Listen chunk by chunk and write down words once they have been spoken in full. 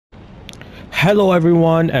Hello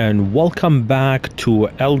everyone and welcome back to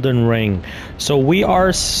Elden Ring. So we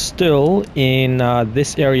are still in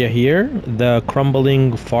this area here, the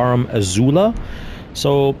crumbling Farum Azula.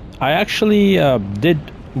 So I actually did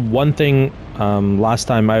one thing last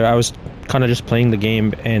time. I was kind of just playing the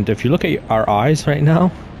game, and if you look at our eyes right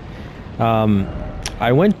now,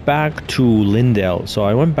 I went back to Lindale. So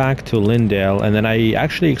I went back to Lindale and then I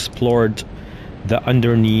actually explored the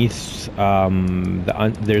underneath.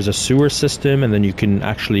 There's a sewer system, and then you can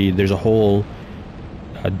actually, there's a whole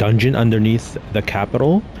dungeon underneath the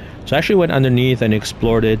capital. So I actually went underneath and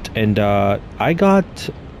explored it, and I got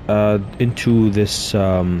into this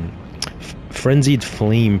frenzied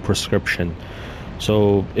flame prescription.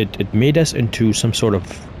 So it made us into some sort of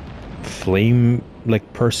flame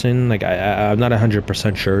like person. Like I'm not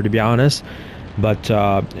 100% sure, to be honest, but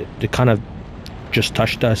it kind of just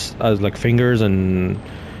touched us as like fingers, and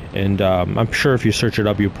I'm sure if you search it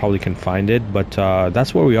up you probably can find it, but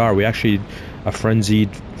that's where we are. We actually a frenzied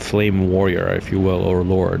flame warrior, if you will, or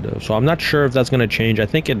lord. So I'm not sure if that's going to change. I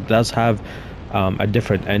think it does have a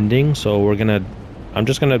different ending, so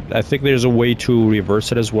I think there's a way to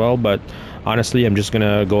reverse it as well, but honestly I'm just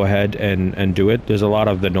gonna go ahead and do it. There's a lot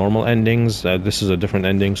of the normal endings. This is a different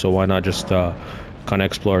ending, so why not just kind of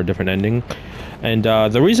explore a different ending. And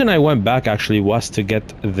the reason I went back actually was to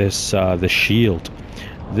get this the shield.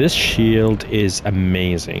 This shield is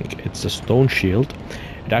amazing. It's a stone shield.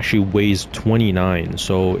 It actually weighs 29,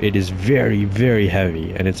 so it is very, very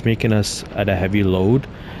heavy, and it's making us at a heavy load.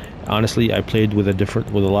 Honestly, I played with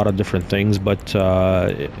a lot of different things, but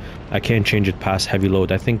I can't change it past heavy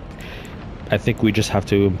load. I think we just have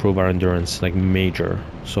to improve our endurance, like major.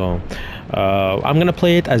 So I'm gonna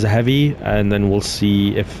play it as a heavy, and then we'll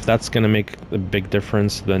see if that's gonna make a big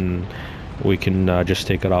difference. Then we can just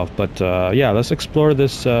take it off. But yeah, let's explore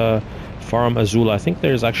this Farum Azula. I think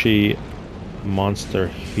there's actually a monster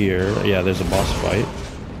here. Yeah, there's a boss fight.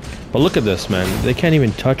 But look at this, man. They can't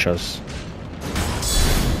even touch us.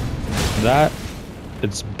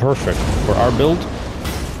 It's perfect for our build.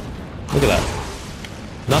 Look at that.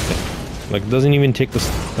 Nothing. Like, doesn't even take this,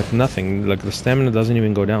 like, nothing. Like, the stamina doesn't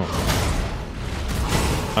even go down.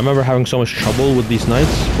 I remember having so much trouble with these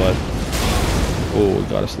knights, but oh, it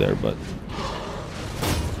got us there. But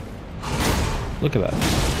look at that.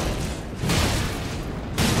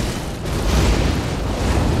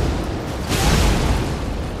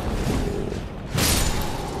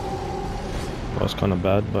 That was kind of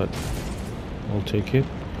bad, but I'll take it.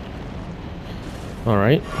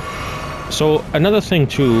 Alright. So another thing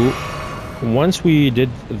too, once we did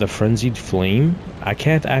the frenzied flame, I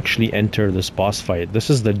can't actually enter this boss fight. This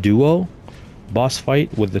is the duo boss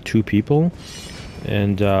fight with the two people,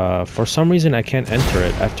 and for some reason I can't enter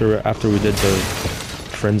it after we did the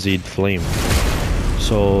frenzied flame.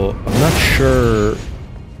 So I'm not sure.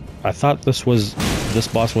 I thought this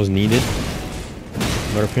boss was needed,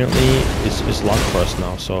 but apparently it's locked for us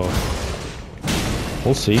now, so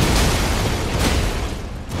we'll see.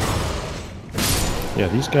 Yeah,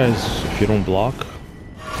 these guys, if you don't block...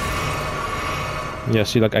 Yeah,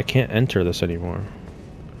 see, like, I can't enter this anymore.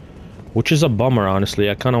 Which is a bummer, honestly.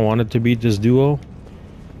 I kind of wanted to beat this duo.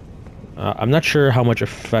 I'm not sure how much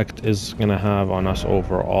effect is gonna have on us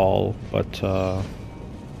overall, but...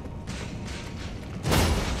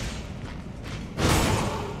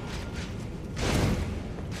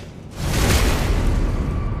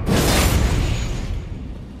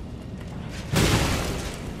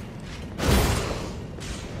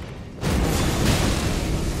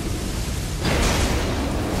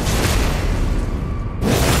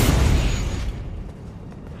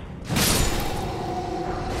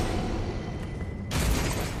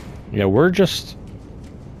 yeah, we're just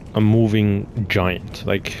a moving giant.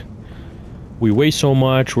 Like, we weigh so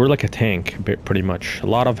much. We're like a tank, pretty much. A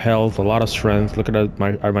lot of health, a lot of strength. Look at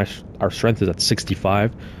our strength is at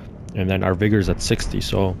 65, and then our vigor is at 60.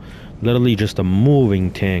 So, literally just a moving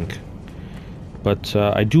tank. But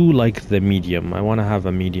I do like the medium. I want to have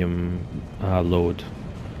a medium load.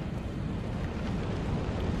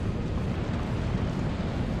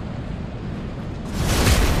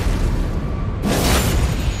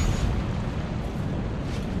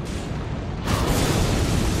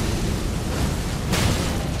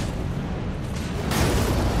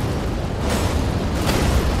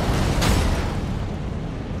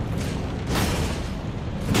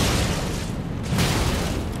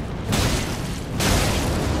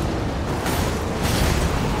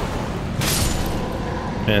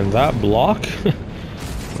 And that block,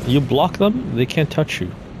 you block them, they can't touch you.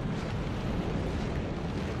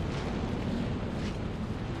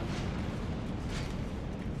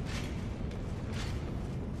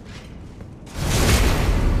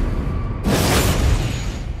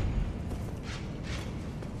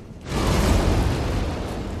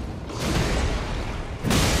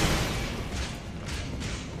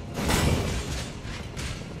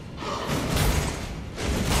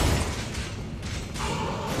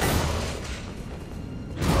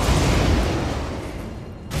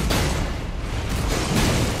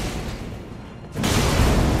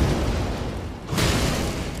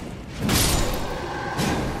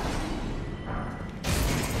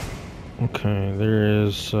 Okay,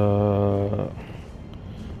 there's an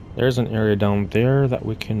area down there that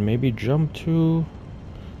we can maybe jump to.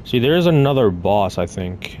 See, there's another boss, I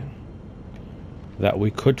think, that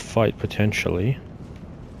we could fight potentially.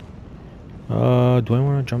 Do I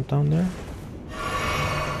want to jump down there?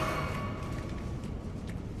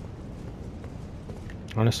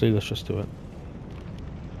 Honestly, let's just do it.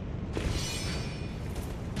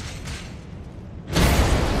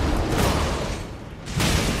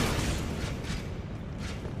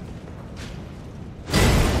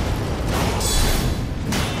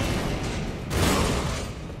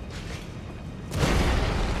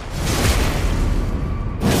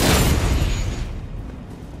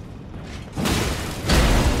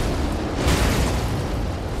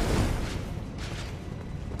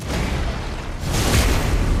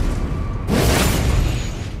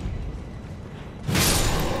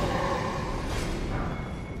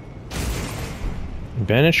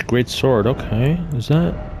 Banished Great Sword, okay. Is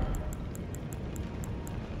that...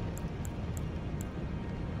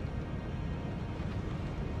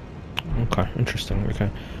 Okay, interesting, okay.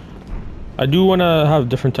 I do want to have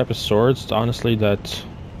different type of swords, honestly, that...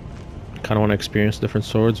 I kind of want to experience different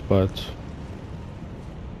swords, but...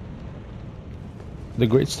 The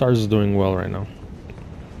Great Stars is doing well right now.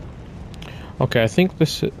 Okay, I think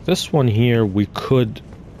this one here, we could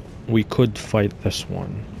fight this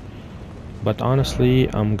one. But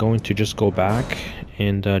honestly, I'm going to just go back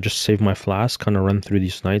and just save my flask, kind of run through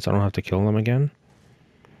these knights. I don't have to kill them again.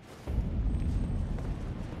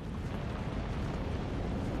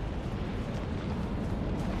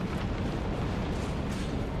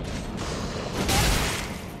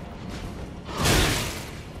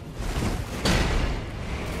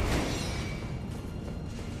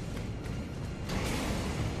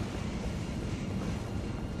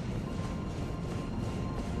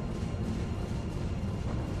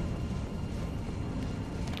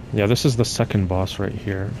 Yeah, this is the second boss right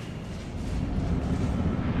here.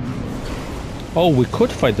 Oh, we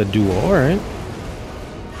could fight the duo, alright.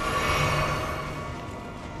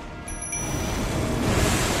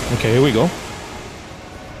 Okay, here we go.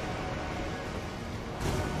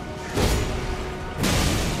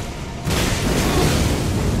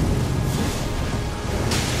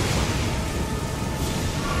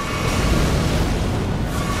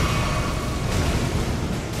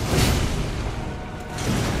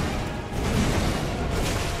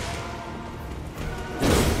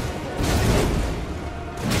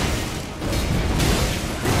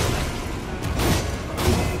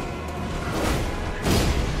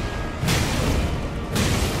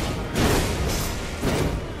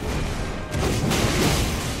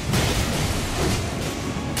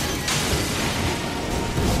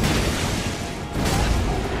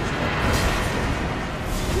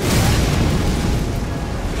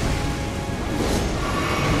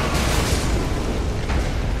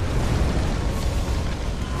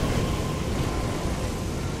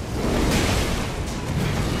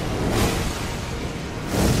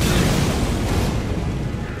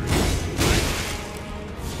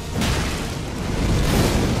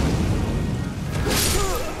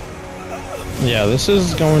 Yeah, this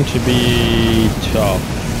is going to be tough.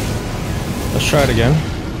 Let's try it again.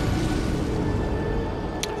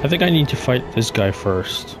 I think I need to fight this guy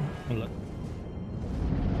first.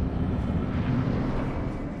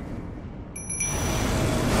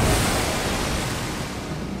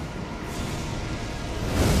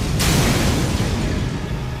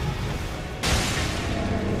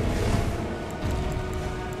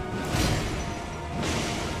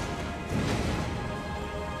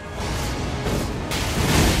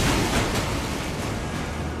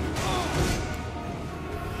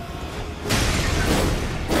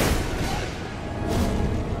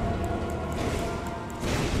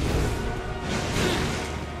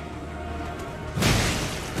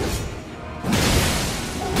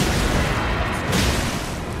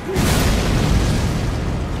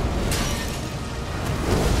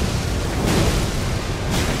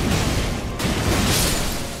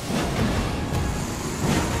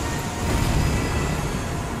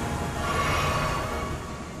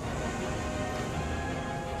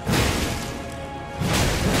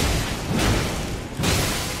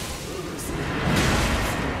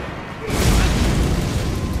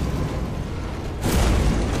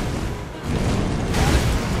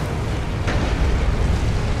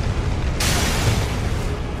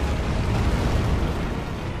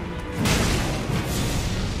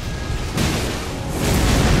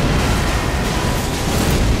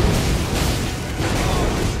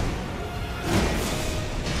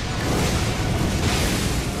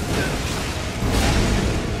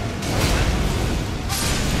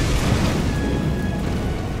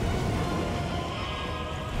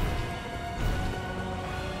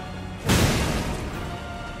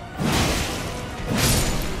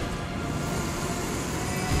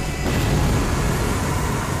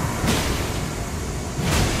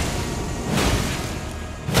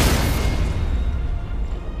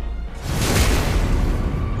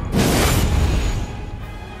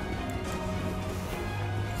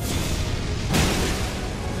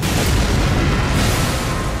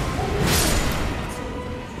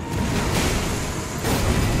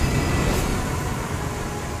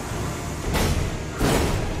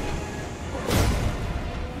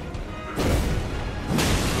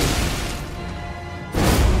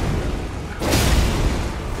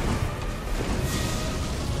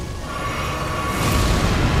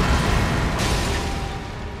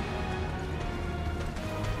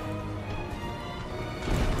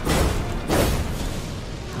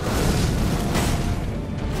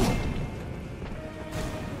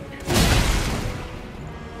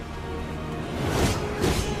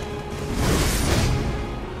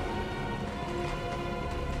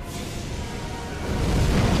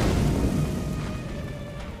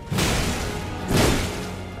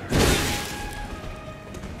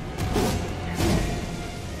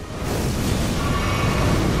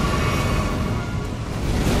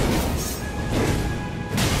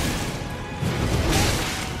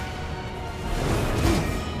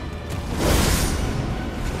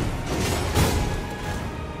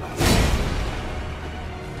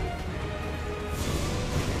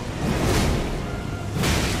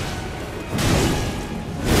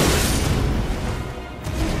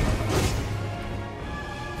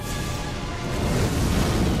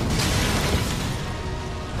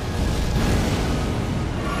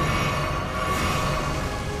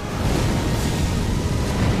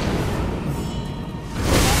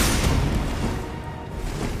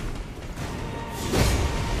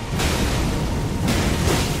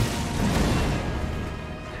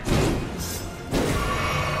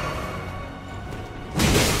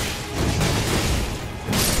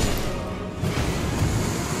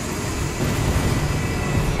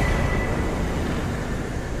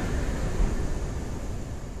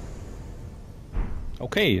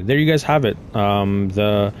 Okay, there you guys have it.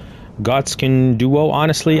 The Godskin duo.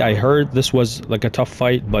 Honestly, I heard this was like a tough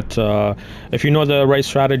fight, but if you know the right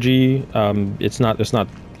strategy, it's not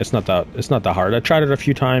that hard. I tried it a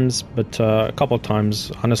few times, but a couple of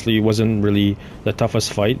times, honestly, it wasn't really the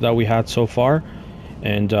toughest fight that we had so far.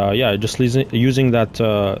 And yeah, just using that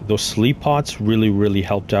those sleep pots really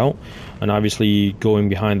helped out, and obviously going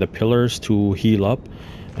behind the pillars to heal up.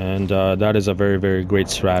 And that is a very great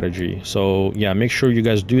strategy. So yeah, make sure you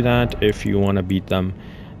guys do that if you want to beat them.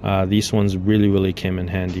 These ones really came in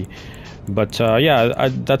handy. But yeah,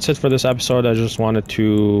 that's it for this episode. I just wanted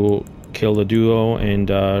to kill the duo and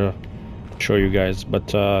show you guys.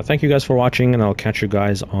 But thank you guys for watching, and I'll catch you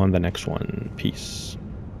guys on the next one. Peace.